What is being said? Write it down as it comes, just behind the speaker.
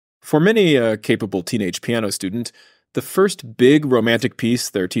For many a capable teenage piano student, the first big romantic piece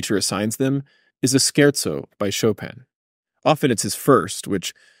their teacher assigns them is a scherzo by Chopin. Often it's his first,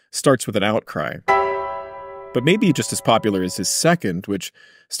 which starts with an outcry. But maybe just as popular is his second, which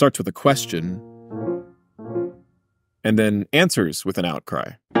starts with a question and then answers with an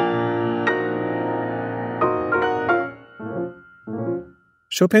outcry.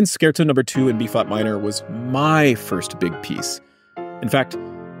 Chopin's Scherzo No. 2 in B-flat minor was my first big piece. In fact,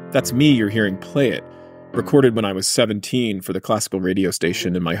 that's me you're hearing play it, recorded when I was 17 for the classical radio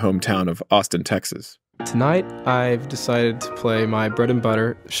station in my hometown of Austin, Texas. Tonight, I've decided to play my bread and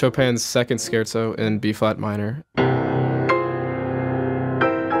butter, Chopin's second scherzo in B-flat minor.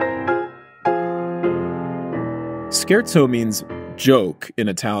 Scherzo means joke in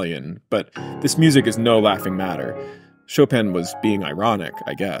Italian, but this music is no laughing matter. Chopin was being ironic,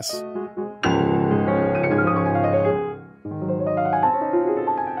 I guess.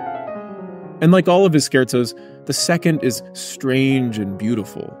 And like all of his scherzos, the second is strange and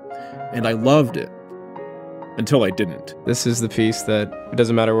beautiful, and I loved it. Until I didn't. This is the piece that it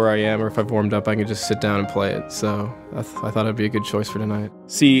doesn't matter where I am or if I've warmed up, I can just sit down and play it. So I thought it'd be a good choice for tonight.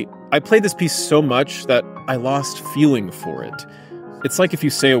 See, I played this piece so much that I lost feeling for it. It's like if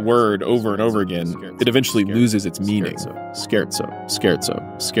you say a word over and over again, it eventually loses its meaning. Scherzo, scherzo,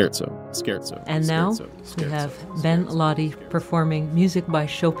 scherzo, scherzo. And now we have Ben Laude performing music by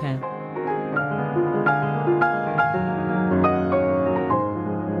Chopin.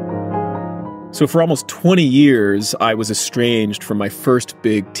 So for almost 20 years, I was estranged from my first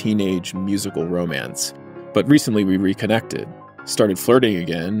big teenage musical romance. But recently we reconnected, started flirting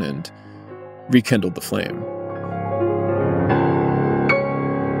again, and rekindled the flame.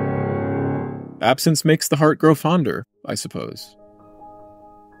 Absence makes the heart grow fonder, I suppose.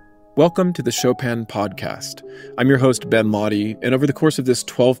 Welcome to the Chopin Podcast. I'm your host, Ben Laude, and over the course of this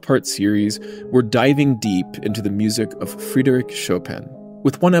 12-part series, we're diving deep into the music of Frédéric Chopin,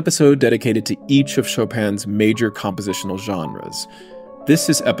 with one episode dedicated to each of Chopin's major compositional genres. This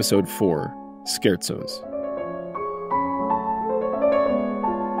is episode 4, Scherzos.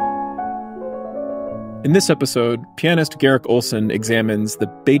 In this episode, pianist Garrick Ohlsson examines the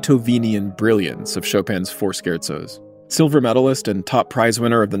Beethovenian brilliance of Chopin's 4 scherzos. Silver medalist and top prize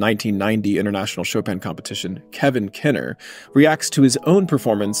winner of the 1990 International Chopin Competition, Kevin Kinner, reacts to his own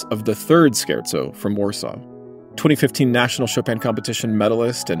performance of the 3rd scherzo from Warsaw. 2015 National Chopin Competition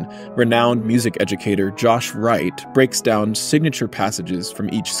medalist and renowned music educator Josh Wright breaks down signature passages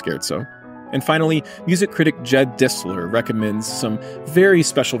from each scherzo. And finally, music critic Jed Disler recommends some very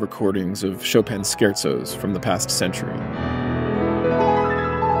special recordings of Chopin's scherzos from the past century.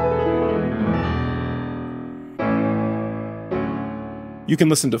 You can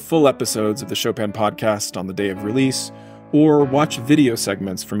listen to full episodes of the Chopin Podcast on the day of release, or watch video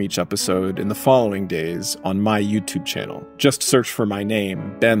segments from each episode in the following days on my YouTube channel. Just search for my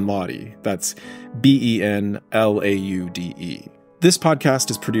name, Ben Laude. That's Benlaude. This podcast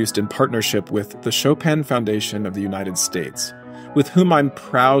is produced in partnership with the Chopin Foundation of the United States, with whom I'm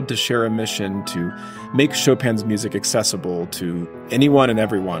proud to share a mission to make Chopin's music accessible to anyone and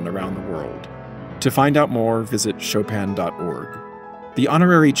everyone around the world. To find out more, visit chopin.org. The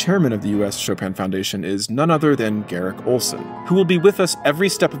honorary chairman of the US Chopin Foundation is none other than Garrick Ohlsson, who will be with us every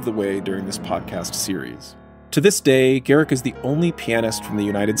step of the way during this podcast series. To this day, Garrick is the only pianist from the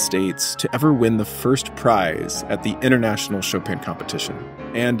United States to ever win the first prize at the International Chopin Competition.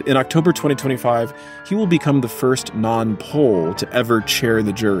 And in October 2025, he will become the first non-Pole to ever chair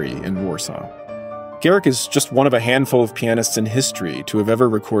the jury in Warsaw. Garrick is just one of a handful of pianists in history to have ever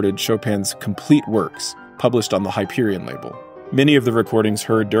recorded Chopin's complete works, published on the Hyperion label. Many of the recordings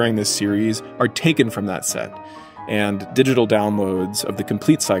heard during this series are taken from that set, and digital downloads of the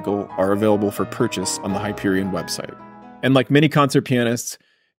complete cycle are available for purchase on the Hyperion website. And like many concert pianists,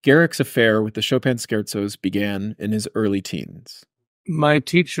 Garrick's affair with the Chopin scherzos began in his early teens. My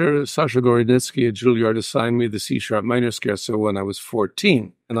teacher, Sasha Gorodetsky at Juilliard, assigned me the C-sharp minor scherzo when I was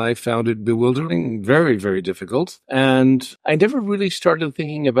 14, and I found it bewildering, very, very difficult. And I never really started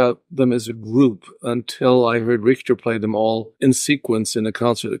thinking about them as a group until I heard Richter play them all in sequence in a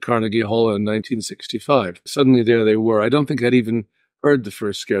concert at Carnegie Hall in 1965. Suddenly there they were. I don't think I'd even heard the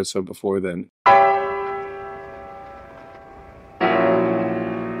first scherzo before then.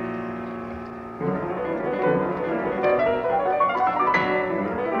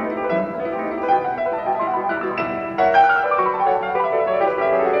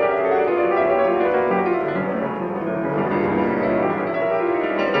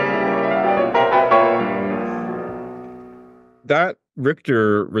 That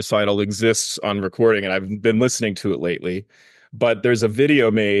Richter recital exists on recording, and I've been listening to it lately. But there's a video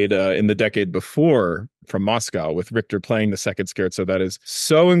made in the decade before from Moscow with Richter playing the second scherzo that is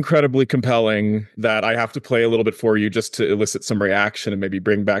so incredibly compelling that I have to play a little bit for you just to elicit some reaction and maybe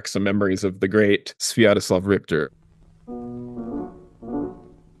bring back some memories of the great Sviatoslav Richter.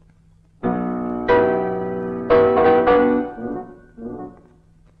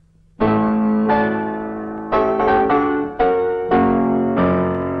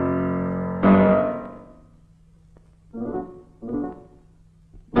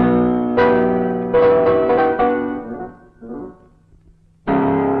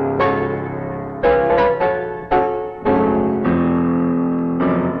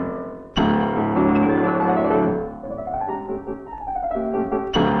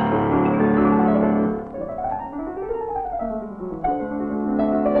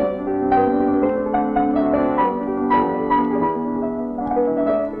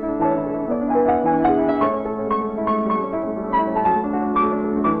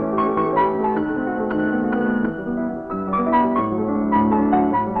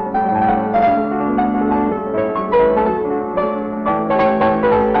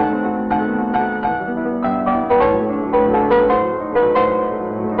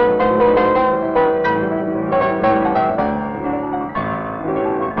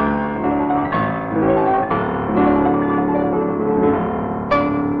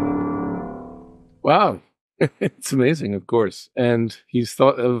 Wow. It's amazing, of course. And he's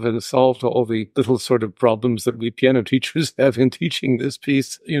thought of and solved all the little sort of problems that we piano teachers have in teaching this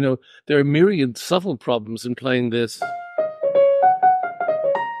piece. You know, there are myriad subtle problems in playing this.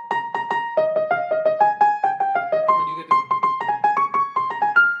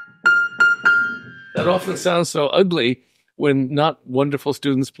 That often sounds so ugly when not wonderful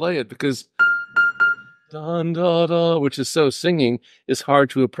students play it, because dun, da, da, which is so singing, is hard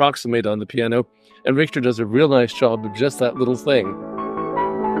to approximate on the piano. And Richter does a real nice job of just that little thing.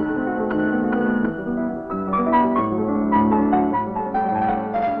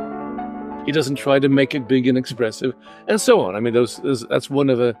 He doesn't try to make it big and expressive, and so on. I mean, that's one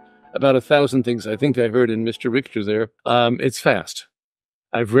of about 1,000 things I think I heard in Mr. Richter there. It's fast.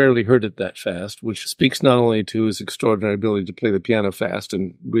 I've rarely heard it that fast, which speaks not only to his extraordinary ability to play the piano fast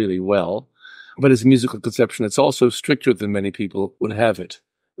and really well, but his musical conception. It's also stricter than many people would have it.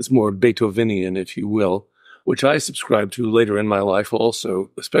 It's more Beethovenian, if you will, which I subscribe to later in my life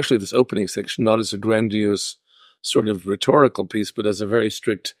also, especially this opening section, not as a grandiose sort of rhetorical piece, but as a very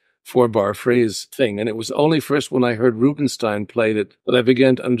strict 4-bar phrase thing. And it was only first when I heard Rubinstein played it that I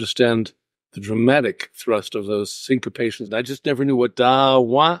began to understand the dramatic thrust of those syncopations. And I just never knew what da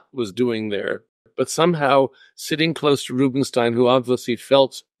wa was doing there. But somehow, sitting close to Rubinstein, who obviously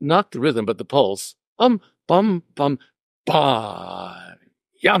felt not the rhythm, but the pulse, bum, bum, ba,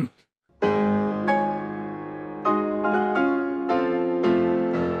 yum.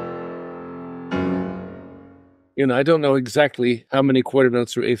 You know, I don't know exactly how many quarter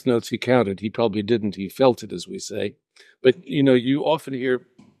notes or eighth notes he counted. He probably didn't. He felt it, as we say. But, you know, you often hear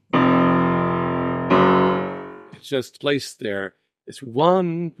it's just placed there. It's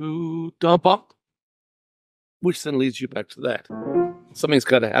 1, 2, dump up, which then leads you back to that. Something's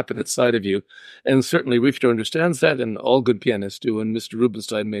got to happen inside of you. And certainly Richter understands that, and all good pianists do, and Mr.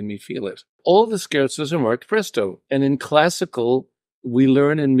 Rubinstein made me feel it. All the scherzos are marked presto. And in classical, we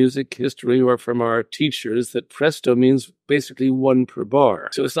learn in music history or from our teachers that presto means basically 1 per bar.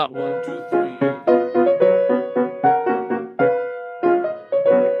 So it's not 1, 2, 3.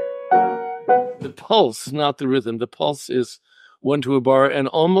 The pulse, not the rhythm. The pulse is 1 to a bar, and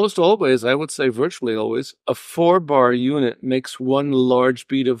almost always, I would say virtually always, a 4-bar unit makes one large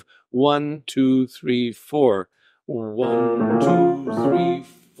beat of 1, 2, 3, 4. 1, 2, 3,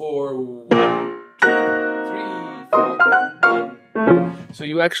 4, 1, 2, 3, 4, 1. So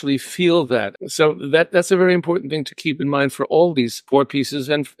you actually feel that. So that's a very important thing to keep in mind for all these 4 pieces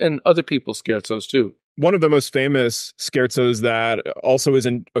and other people's scherzos too. One of the most famous scherzos that also is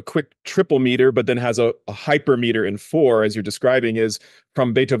in a quick triple meter, but then has a hypermeter in 4, as you're describing, is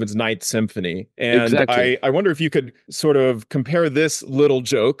from Beethoven's Ninth Symphony. And exactly. I wonder if you could sort of compare this little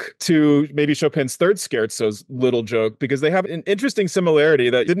joke to maybe Chopin's Third Scherzo's little joke, because they have an interesting similarity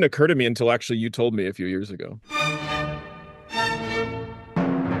that didn't occur to me until actually you told me a few years ago.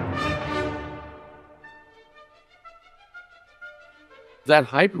 That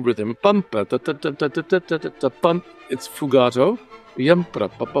hyperrhythm, bump, it's fugato,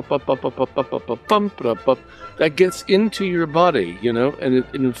 that gets into your body, you know, and it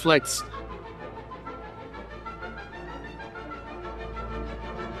inflects.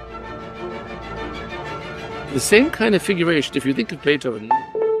 The same kind of figuration, if you think of Beethoven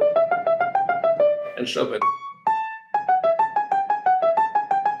and Chopin,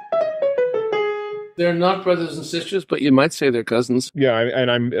 They're not brothers and sisters, but you might say they're cousins.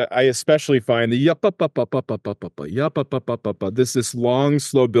 Yeah, I especially find the yup up up up up up up up yup up up up up. This long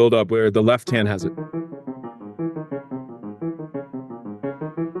slow build up where the left hand has it.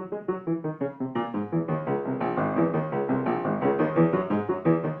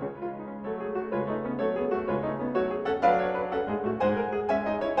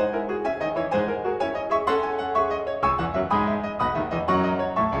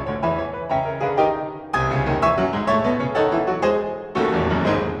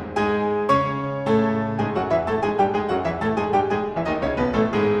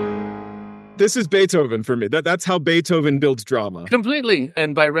 This is Beethoven for me. That's how Beethoven builds drama. Completely.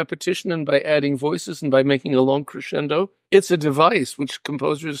 And by repetition and by adding voices and by making a long crescendo, it's a device which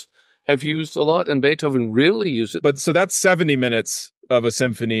composers have used a lot, and Beethoven really used it. But so that's 70 minutes of a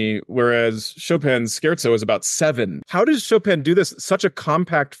symphony, whereas Chopin's Scherzo is about 7. How does Chopin do this? Such a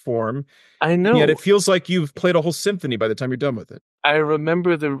compact form. I know. Yet it feels like you've played a whole symphony by the time you're done with it. I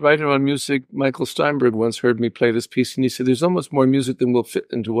remember the writer on music, Michael Steinberg, once heard me play this piece, and he said, there's almost more music than will fit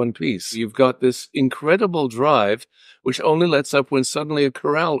into one piece. You've got this incredible drive, which only lets up when suddenly a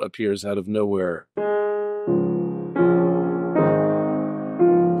chorale appears out of nowhere.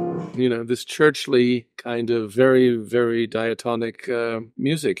 You know, this churchly kind of very, very diatonic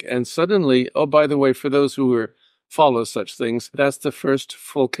music. And suddenly, oh, by the way, for those who follow such things, that's the first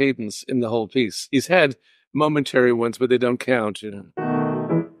full cadence in the whole piece. He's had momentary ones, but they don't count, you know.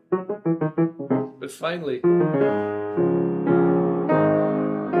 But finally,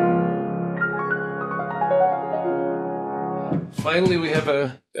 we have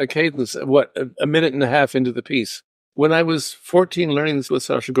a cadence, a minute and a half into the piece. When I was 14 learning this with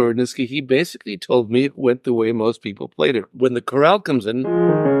Sasha Gorodnitsky, he basically told me it went the way most people played it. When the chorale comes in, you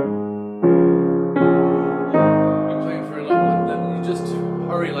play it for a little bit, then you just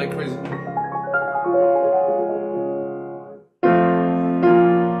hurry like crazy.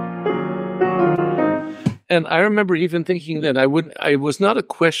 And I remember even thinking that I was not a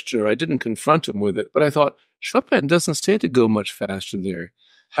questioner. I didn't confront him with it, but I thought, Chopin doesn't stay to go much faster there.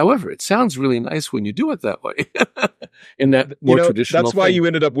 However, it sounds really nice when you do it that way. In that more traditional That's why thing. you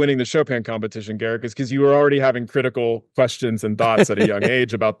ended up winning the Chopin competition, Garrick, is because you were already having critical questions and thoughts at a young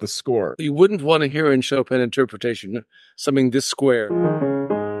age about the score. You wouldn't want to hear in Chopin interpretation something this square.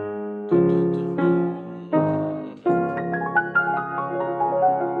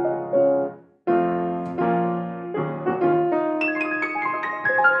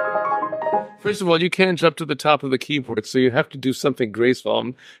 First of all, you can't jump to the top of the keyboard, so you have to do something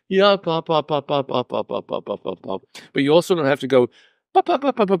graceful. Yeah, pop, pop, pop, pop, pop, pop, pop, pop, pop, pop, pop. But you also don't have to go pop, pop,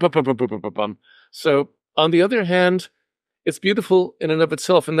 pop, pop, pop, pop, pop, pop, pop, pop. So, on the other hand, it's beautiful in and of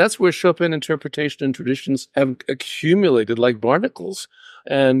itself, and that's where Chopin interpretation and traditions have accumulated like barnacles.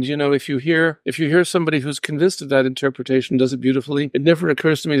 And you know, if you hear somebody who's convinced that that interpretation does it beautifully, it never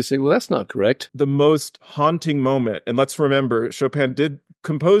occurs to me to say, well, that's not correct. The most haunting moment, and let's remember, Chopin did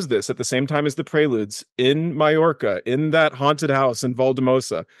compose this at the same time as the Preludes in Majorca, in that haunted house in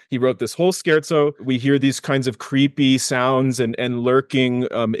Valdemosa. He wrote this whole scherzo. We hear these kinds of creepy sounds and lurking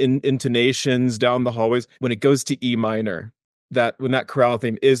intonations down the hallways. When it goes to E minor, when that chorale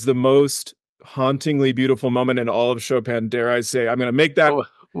theme is the most hauntingly beautiful moment in all of Chopin, dare I say. I'm going to make that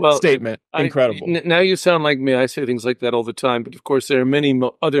statement. Incredible. Now you sound like me. I say things like that all the time, but of course there are many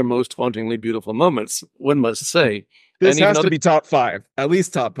other most hauntingly beautiful moments, one must say. This has to be top 5, at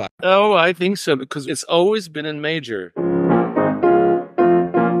least top 5. Oh, I think so, because it's always been in major.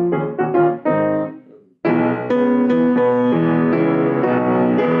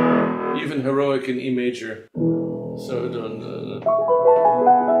 Even heroic in E major. So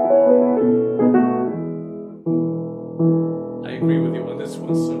I agree with you on this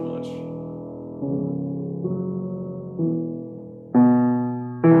one so much.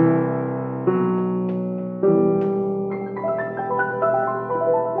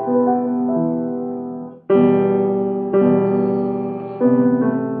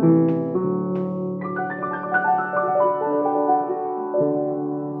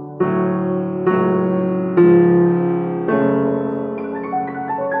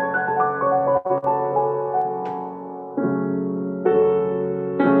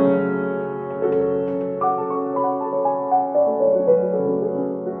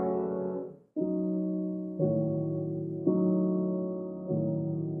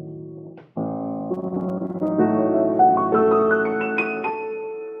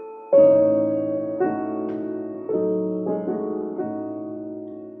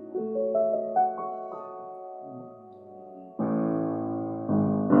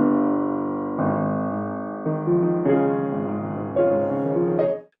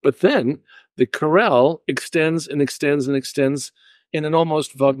 But then the chorale extends and extends and extends in an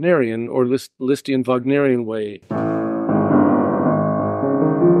almost Wagnerian or Lisztian Wagnerian way.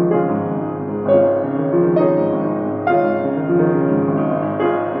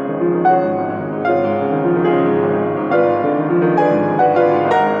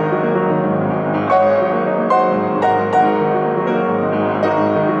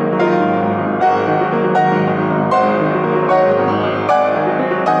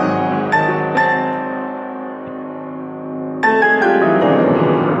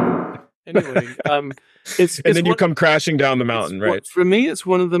 Anyway, and then you come crashing down the mountain, right? For me, it's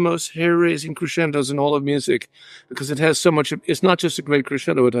one of the most hair-raising crescendos in all of music because it has so much. It's not just a great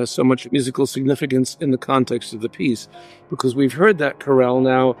crescendo; it has so much musical significance in the context of the piece. Because we've heard that chorale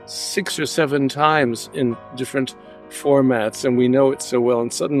now 6 or 7 times in different formats, and we know it so well.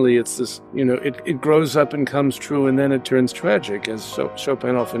 And suddenly, it's this. It grows up and comes true, and then it turns tragic, as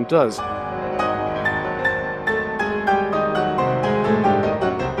Chopin often does.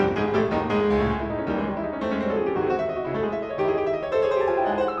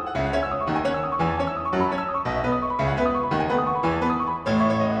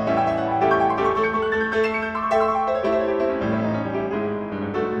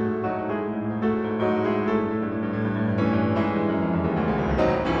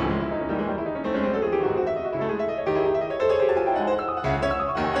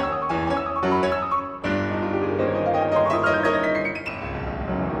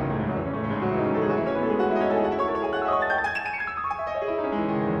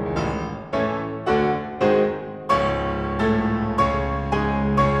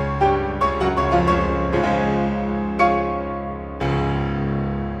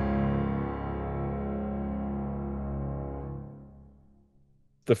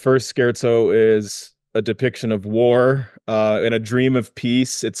 The first scherzo is a depiction of war and a dream of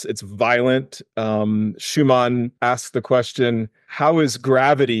peace. It's violent. Schumann asks the question, how is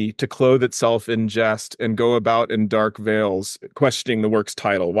gravity to clothe itself in jest and go about in dark veils? Questioning the work's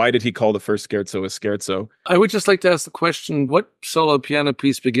title. Why did he call the first scherzo a scherzo? I would just like to ask the question, what solo piano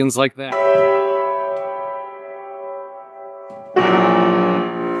piece begins like that?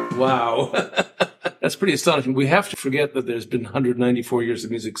 Wow. That's pretty astonishing. We have to forget that there's been 194 years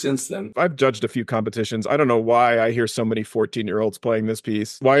of music since then. I've judged a few competitions. I don't know why I hear so many 14-year-olds playing this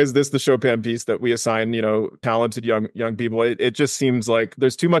piece. Why is this the Chopin piece that we assign, talented young people? It just seems like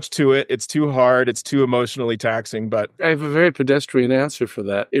there's too much to it. It's too hard. It's too emotionally taxing. But I have a very pedestrian answer for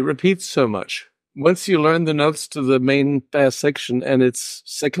that. It repeats so much. Once you learn the notes to the main bass section and its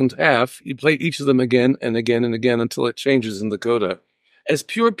second half, you play each of them again and again and again until it changes in the coda. As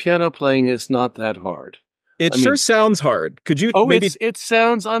pure piano playing, it's not that hard. It sure sounds hard. Could you maybe... It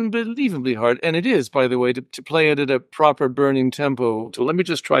sounds unbelievably hard. And it is, by the way, to play it at a proper burning tempo. So let me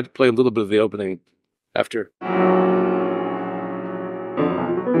just try to play a little bit of the opening after.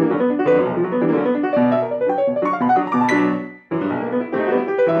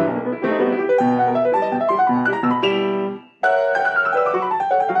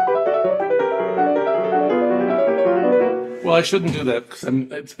 Well, I shouldn't do that because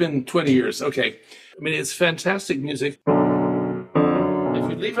it's been 20 years. Okay. I mean, it's fantastic music. If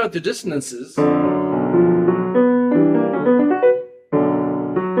you leave out the dissonances,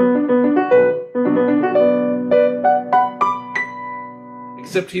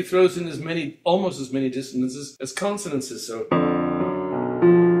 except he throws in almost as many dissonances as consonances. So.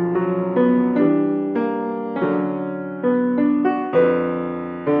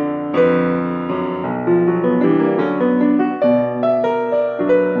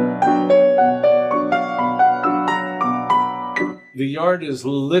 The yard is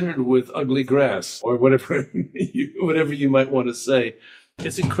littered with ugly grass, or whatever you might want to say.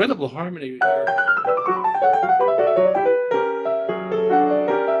 It's incredible harmony.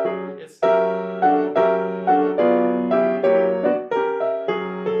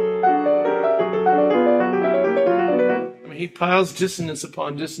 He piles dissonance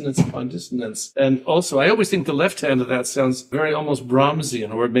upon dissonance upon dissonance. And also, I always think the left hand of that sounds very almost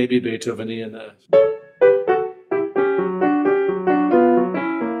Brahmsian, or maybe Beethovenian.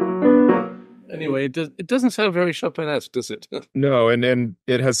 Anyway, it doesn't sound very Chopin-esque, does it? No, and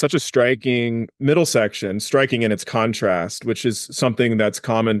it has such a striking middle section, striking in its contrast, which is something that's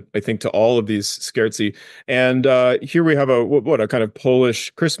common, I think, to all of these scherzi. And here we have a kind of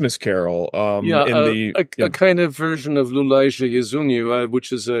Polish Christmas carol. A kind of version of Lulajże Jezuniu,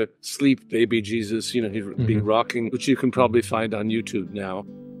 which is a sleep baby Jesus, being rocking, which you can probably find on YouTube now.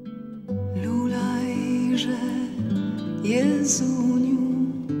 Lulajże Jezuniu,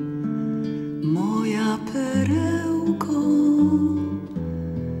 moja perełko,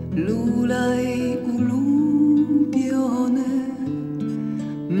 Lulaj ulubione,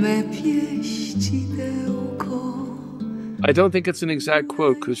 me pieścidełko. I don't think it's an exact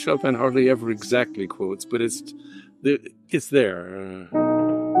quote because Chopin hardly ever exactly quotes, but it's there.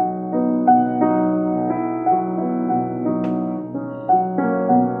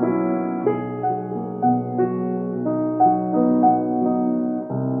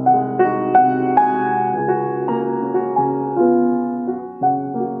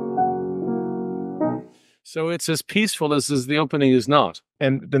 So it's as peaceful as the opening is not.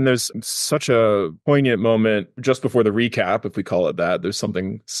 And then there's such a poignant moment just before the recap, if we call it that. There's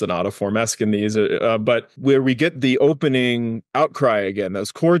something sonata form-esque in these, but where we get the opening outcry again,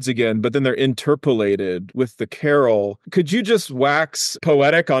 those chords again, but then they're interpolated with the carol. Could you just wax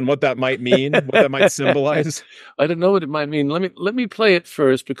poetic on what that might mean, what that might symbolize? I don't know what it might mean. Let me play it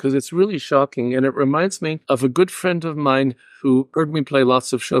first because it's really shocking, and it reminds me of a good friend of mine who heard me play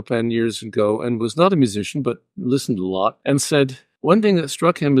lots of Chopin years ago and was not a musician, but listened a lot, and said, one thing that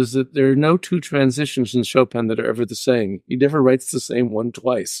struck him is that there are no two transitions in Chopin that are ever the same. He never writes the same one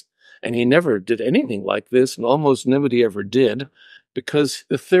twice. And he never did anything like this, and almost nobody ever did, because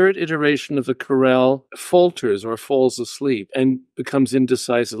the third iteration of the chorale falters or falls asleep and becomes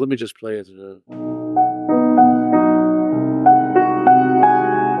indecisive. Let me just play it.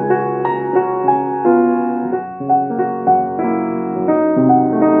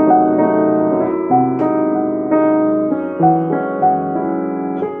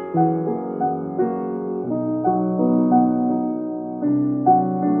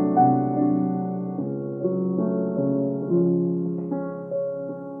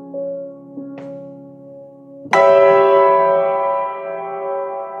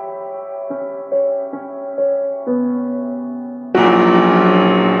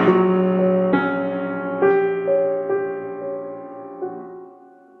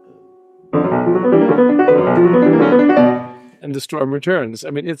 And the storm returns.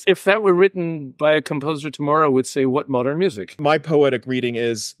 I mean, if that were written by a composer tomorrow, would say, what modern music? My poetic reading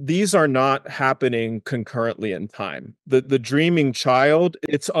is these are not happening concurrently in time. The dreaming child,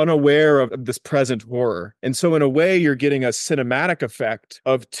 it's unaware of this present horror. And so in a way, you're getting a cinematic effect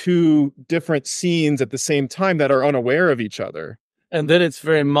of two different scenes at the same time that are unaware of each other. And then it's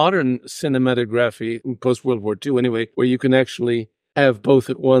very modern cinematography, post-World War II anyway, where you can actually have both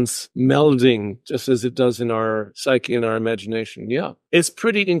at once melding, just as it does in our psyche and our imagination. Yeah, it's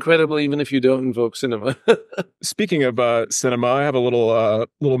pretty incredible, even if you don't invoke cinema. Speaking of cinema, I have a little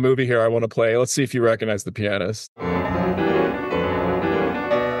movie here I want to play. Let's see if you recognize the pianist.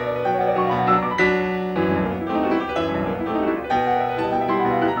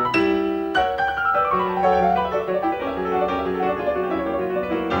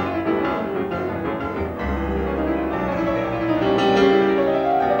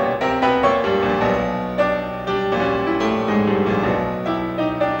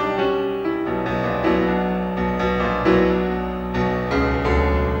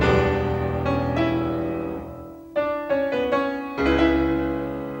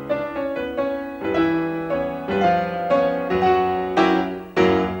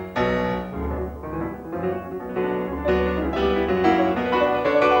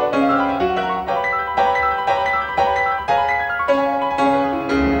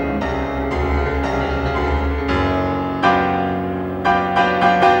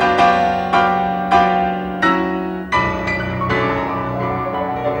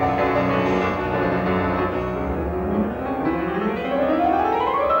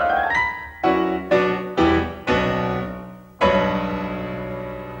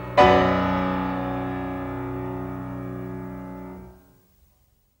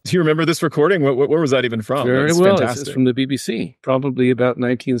 Do you remember this recording? Where was that even from? Very well. Fantastic. It's from the BBC, probably about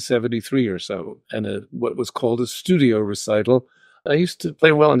 1973 or so, and what was called a studio recital. I used to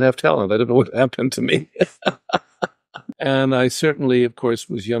play well and have talent. I don't know what happened to me. And I certainly, of course,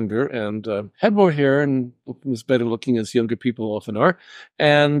 was younger and had more hair and was better looking, as younger people often are.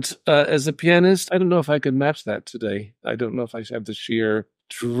 And as a pianist, I don't know if I could match that today. I don't know if I have the sheer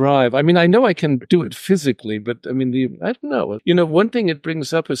drive. I mean, I know I can do it physically, but I mean, I don't know. You know, one thing it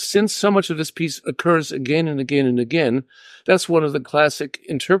brings up is since so much of this piece occurs again and again and again, that's one of the classic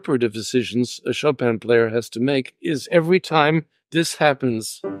interpretive decisions a Chopin player has to make, is every time this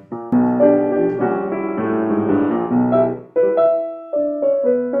happens,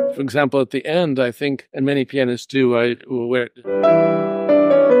 for example, at the end, I think, and many pianists do,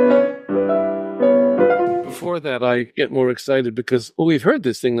 before that, I get more excited because, well, we've heard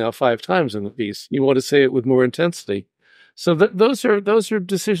this thing now 5 times in the piece. You want to say it with more intensity. So those are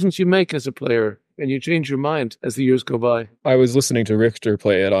decisions you make as a player. and you change your mind as the years go by. I was listening to Richter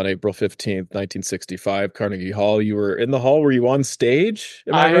play it on April 15th, 1965, Carnegie Hall. You were in the hall. Were you on stage?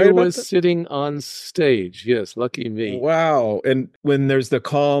 Am I right about was that? sitting on stage. Yes, lucky me. Wow. And when there's the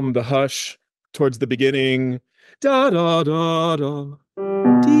calm, the hush towards the beginning, da da da da,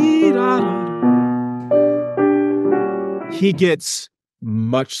 dee da da. He gets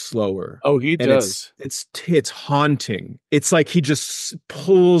much slower. Oh, he does. It's haunting. It's like he just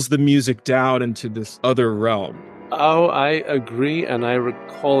pulls the music down into this other realm. Oh, I agree, and I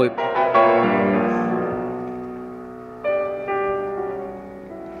recall it.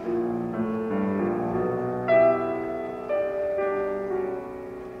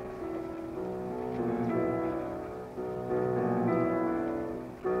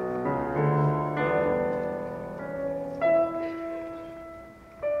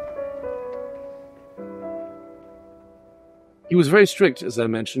 He was very strict, as I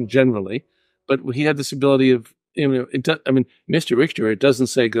mentioned, generally, but he had this ability of, Mr. Richter, it doesn't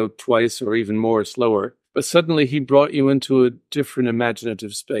say go twice or even more slower, but suddenly he brought you into a different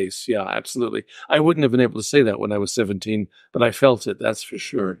imaginative space. Yeah, absolutely. I wouldn't have been able to say that when I was 17, but I felt it, that's for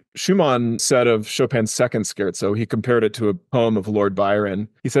sure. Schumann said of Chopin's second scherzo, he compared it to a poem of Lord Byron.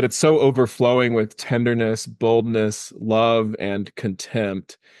 He said it's so overflowing with tenderness, boldness, love, and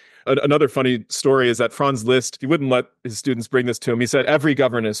contempt. Another funny story is that Franz Liszt, he wouldn't let his students bring this to him. He said every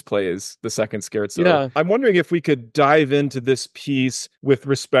governess plays the second scherzo. Yeah. I'm wondering if we could dive into this piece with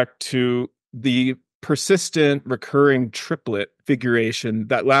respect to the persistent, recurring triplet figuration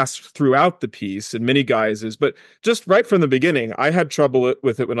that lasts throughout the piece in many guises. But just right from the beginning, I had trouble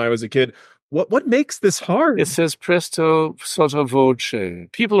with it when I was a kid. What makes this hard? It says presto sotto voce.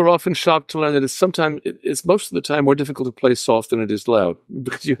 People are often shocked to learn that it's most of the time more difficult to play soft than it is loud,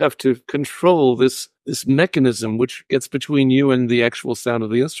 because you have to control this mechanism which gets between you and the actual sound of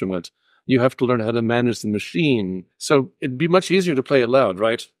the instrument. You have to learn how to manage the machine. So it'd be much easier to play it loud,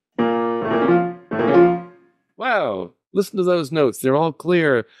 right? Wow, listen to those notes. They're all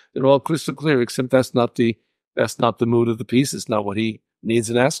clear. They're all crystal clear, except that's not the mood of the piece. It's not what he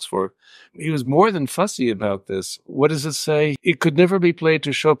needs and asks for. He was more than fussy about this. What does it say? It could never be played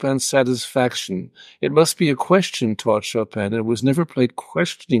to Chopin's satisfaction. It must be a question taught Chopin. It was never played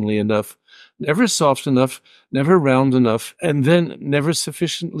questioningly enough, never soft enough, never round enough, and then never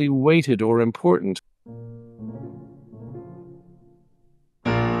sufficiently weighted or important.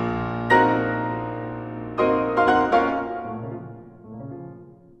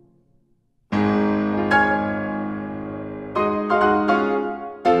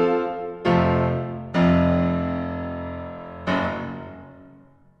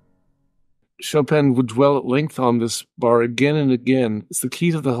 Chopin would dwell at length on this bar again and again. It's the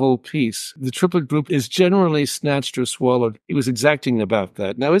key to the whole piece. The triplet group is generally snatched or swallowed. He was exacting about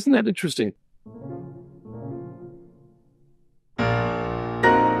that. Now, isn't that interesting?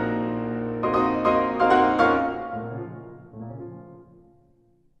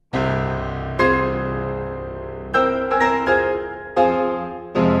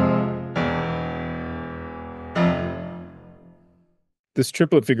 This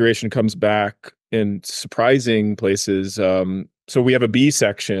triplet figuration comes back in surprising places. So we have a B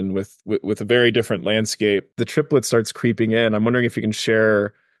section with a very different landscape. The triplet starts creeping in. I'm wondering if you can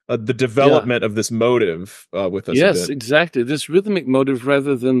share the development of this motive with us. Yes, a bit. Exactly. This rhythmic motive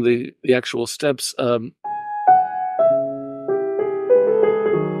rather than the actual steps.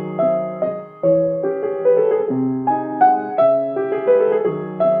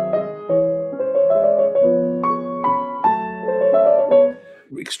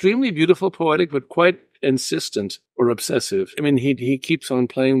 Extremely beautiful, poetic, but quite insistent or obsessive. I mean, he keeps on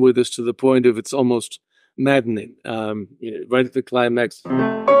playing with us to the point of it's almost maddening. Right at the climax.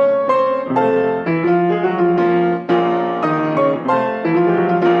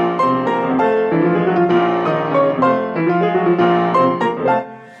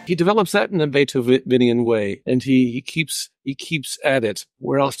 He develops that in a Beethovenian way, and he keeps at it.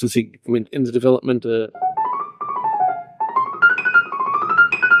 Where else does he? I mean, in the development.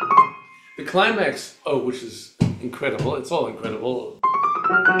 The climax, which is incredible. It's all incredible.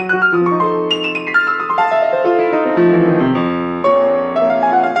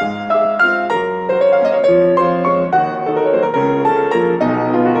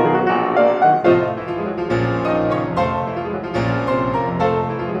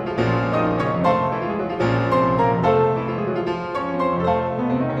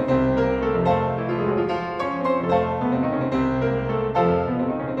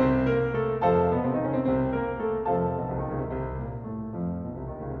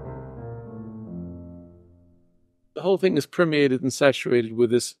 whole thing is permeated and saturated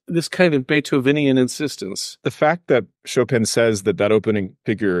with this kind of Beethovenian insistence. The fact that Chopin says that opening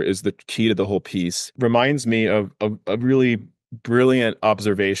figure is the key to the whole piece reminds me of a really brilliant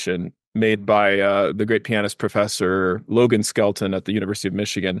observation made by the great pianist professor Logan Skelton at the University of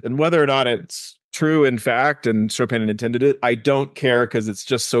Michigan. And whether or not it's true in fact and Chopin intended it, I don't care because it's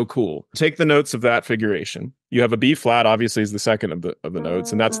just so cool. Take the notes of that figuration. You have a B flat, obviously, is the second of the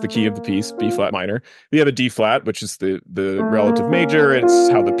notes, and that's the key of the piece, B flat minor. You have a D flat, which is the relative major. It's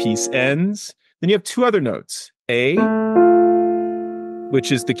how the piece ends. Then you have two other notes, A,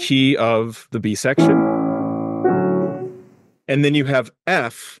 which is the key of the B section. And then you have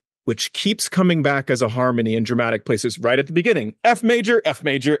F, which keeps coming back as a harmony in dramatic places right at the beginning. F major, F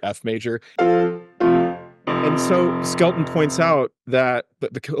major, F major. And so Skelton points out that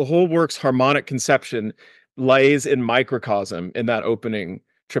the whole work's harmonic conception lays in microcosm in that opening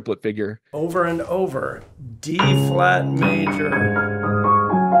triplet figure. Over and over, D flat major,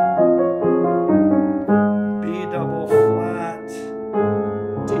 B double flat,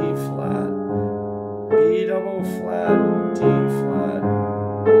 D flat, B double flat, D flat,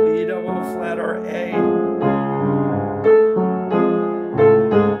 B double flat, or A.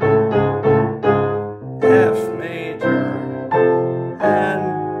 F major and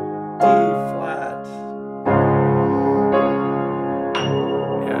D flat.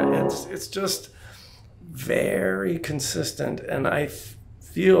 Yeah, it's just very consistent, and I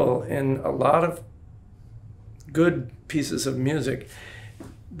feel in a lot of good pieces of music,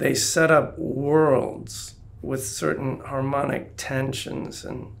 they set up worlds with certain harmonic tensions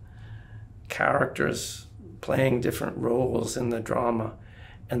and characters playing different roles in the drama.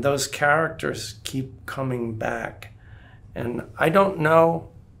 And those characters keep coming back. And I don't know,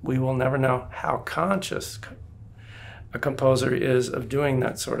 we will never know how conscious a composer is of doing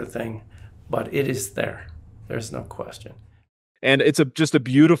that sort of thing, but it is there. There's no question. And it's just a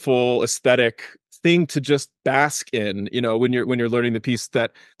beautiful aesthetic thing to just bask in, when you're learning the piece,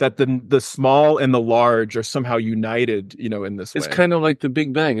 that the small and the large are somehow united, in this way. It's kind of like the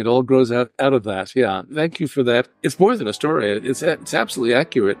Big Bang. It all grows out of that. Yeah. Thank you for that. It's more than a story. It's absolutely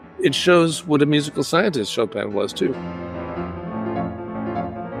accurate. It shows what a musical scientist Chopin was too.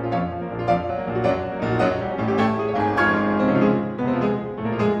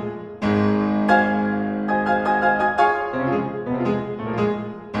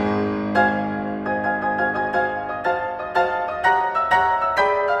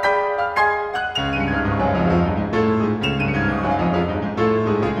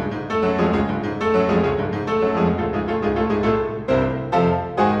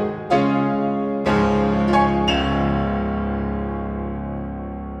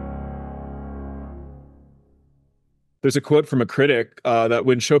 There's a quote from a critic that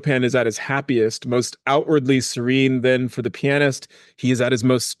when Chopin is at his happiest, most outwardly serene, then for the pianist, he is at his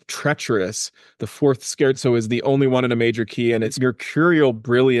most treacherous. The fourth scherzo is the only one in a major key, and its mercurial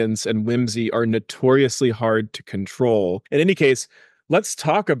brilliance and whimsy are notoriously hard to control. In any case, let's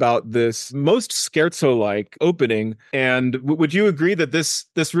talk about this most scherzo-like opening. And would you agree that this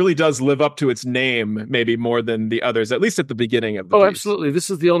really does live up to its name, maybe more than the others, at least at the beginning of the piece? Absolutely. This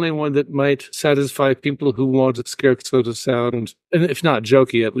is the only one that might satisfy people who want a scherzo to sound, and if not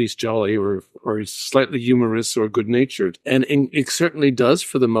jokey, at least jolly or slightly humorous or good-natured. And it certainly does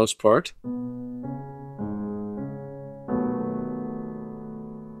for the most part.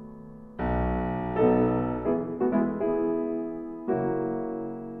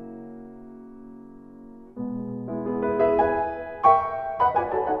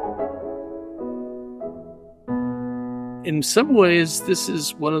 In some ways, this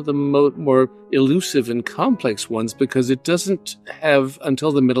is one of the more elusive and complex ones because it doesn't have,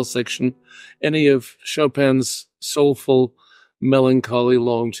 until the middle section, any of Chopin's soulful, melancholy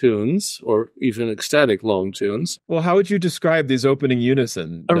long tunes, or even ecstatic long tunes. Well, how would you describe these opening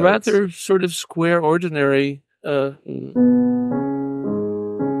unison notes? A rather sort of square, ordinary... I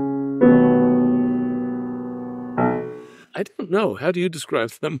don't know. How do you describe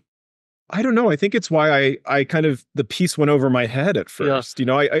them? I don't know. I think it's why I kind of, the piece went over my head at first.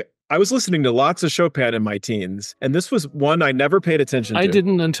 Yeah. I was listening to lots of Chopin in my teens, and this was one I never paid attention to. I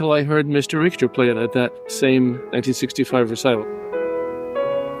didn't until I heard Mr. Richter play it at that same 1965 recital.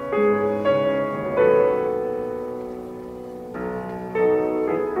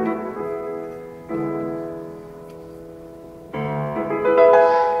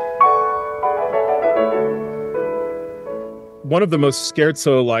 One of the most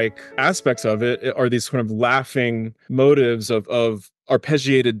scherzo-like aspects of it are these kind of laughing motives of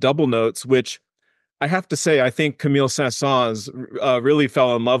arpeggiated double notes, which I have to say, I think Camille Saint-Saens really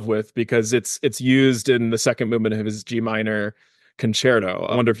fell in love with, because it's used in the second movement of his G minor concerto.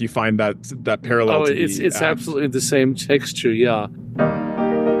 I wonder if you find that parallel. Oh, to it's absolutely the same texture, yeah.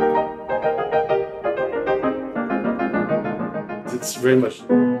 It's very much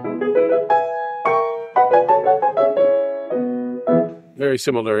very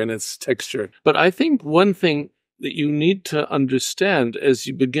similar in its texture. But I think one thing that you need to understand as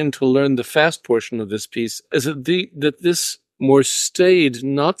you begin to learn the fast portion of this piece is that this more staid,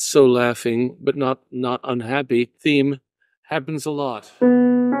 not so laughing, but not unhappy theme happens a lot.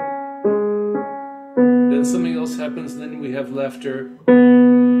 Then something else happens, and then we have laughter.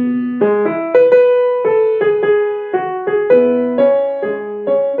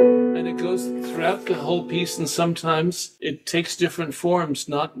 And it goes throughout the whole piece, and sometimes it takes different forms,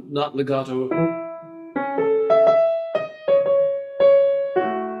 not legato.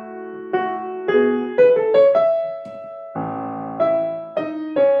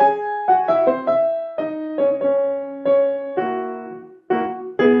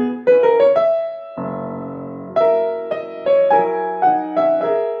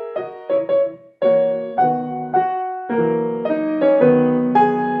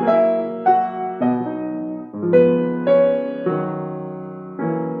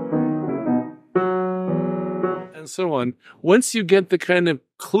 So on. Once you get the kind of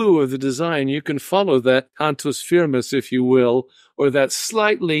clue of the design, you can follow that cantus firmus, if you will, or that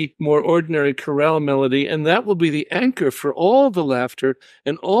slightly more ordinary chorale melody, and that will be the anchor for all the laughter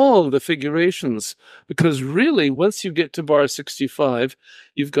and all the figurations. Because really, once you get to bar 65,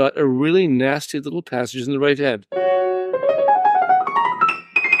 you've got a really nasty little passage in the right hand.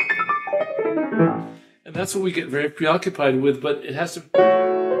 And that's what we get very preoccupied with, but it has to...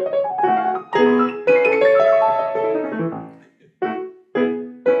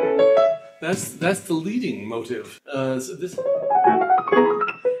 That's the leading motive. And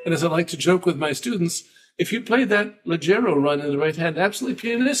as I like to joke with my students, if you play that leggero run in the right hand absolutely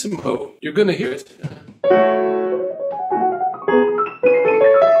pianissimo, you're going to hear it.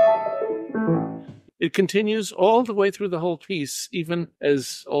 It continues all the way through the whole piece, even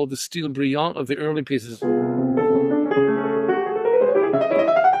as all the style brilliant of the early pieces.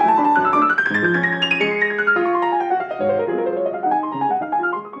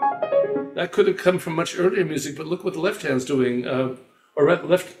 That could have come from much earlier music, but look what the left hand's doing, or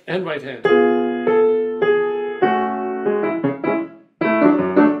left and right hand.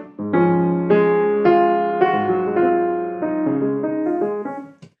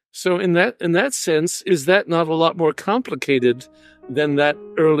 So in that sense, is that not a lot more complicated than that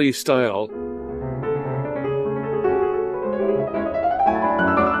early style?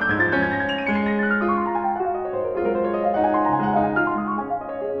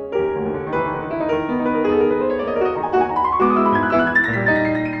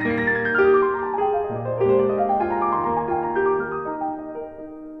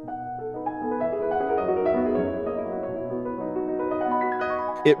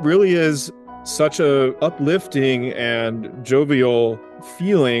 It really is such a uplifting and jovial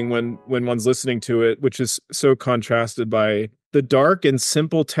feeling when one's listening to it, which is so contrasted by the dark and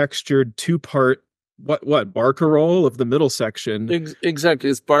simple textured two-part barcarolle of the middle section. Exactly,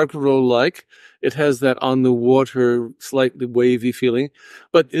 it's barcarolle-like. It has that on the water, slightly wavy feeling,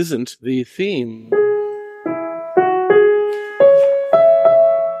 but isn't the theme.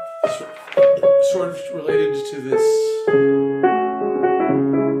 Sort of related to this.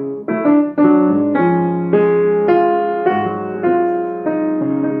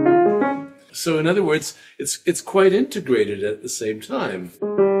 So in other words, it's quite integrated at the same time.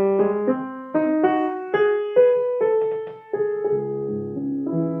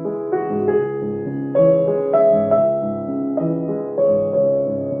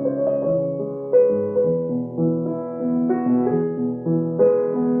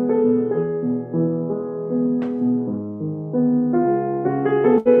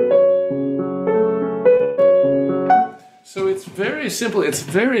 So it's very simple. It's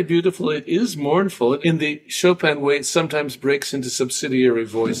very beautiful. It is mournful. In the Chopin way, it sometimes breaks into subsidiary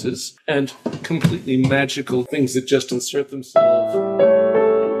voices and completely magical things that just insert themselves.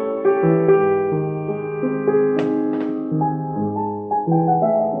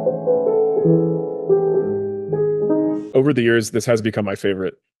 Over the years, this has become my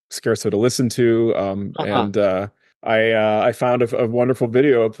favorite scherzo to listen to, and I found a wonderful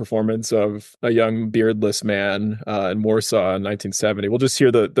video performance of a young beardless man in Warsaw in 1970. We'll just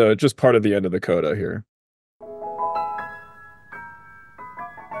hear the just part of the end of the coda here.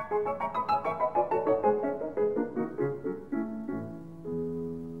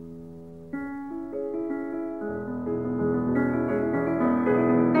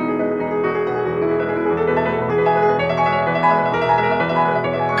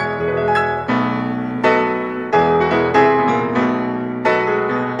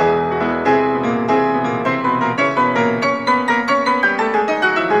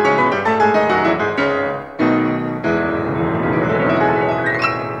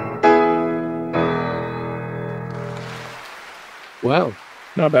 Wow.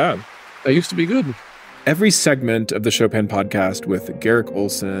 Not bad. That used to be good. Every segment of the Chopin podcast with Garrick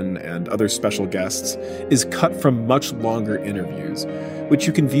Ohlsson and other special guests is cut from much longer interviews, which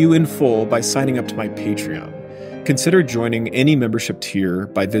you can view in full by signing up to my Patreon. Consider joining any membership tier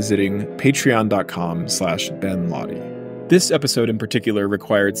by visiting patreon.com/Ben Laude. This episode in particular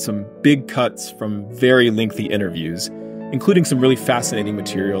required some big cuts from very lengthy interviews, including some really fascinating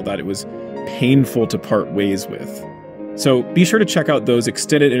material that it was painful to part ways with. So be sure to check out those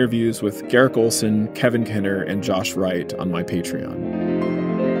extended interviews with Garrick Ohlsson, Kevin Kenner, and Josh Wright on my Patreon.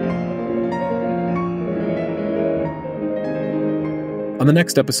 On the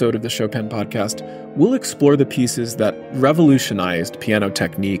next episode of the Chopin podcast, we'll explore the pieces that revolutionized piano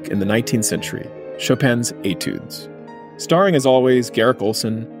technique in the 19th century, Chopin's Etudes. Starring, as always, Garrick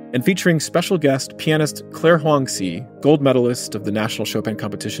Ohlsson, and featuring special guest pianist Claire Huang-Si, gold medalist of the National Chopin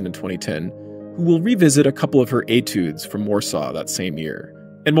Competition in 2010, who will revisit a couple of her etudes from Warsaw that same year.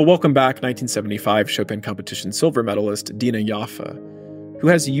 And we'll welcome back 1975 Chopin Competition silver medalist Dina Jaffa, who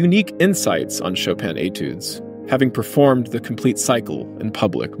has unique insights on Chopin etudes, having performed the complete cycle in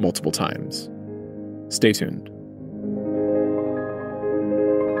public multiple times. Stay tuned.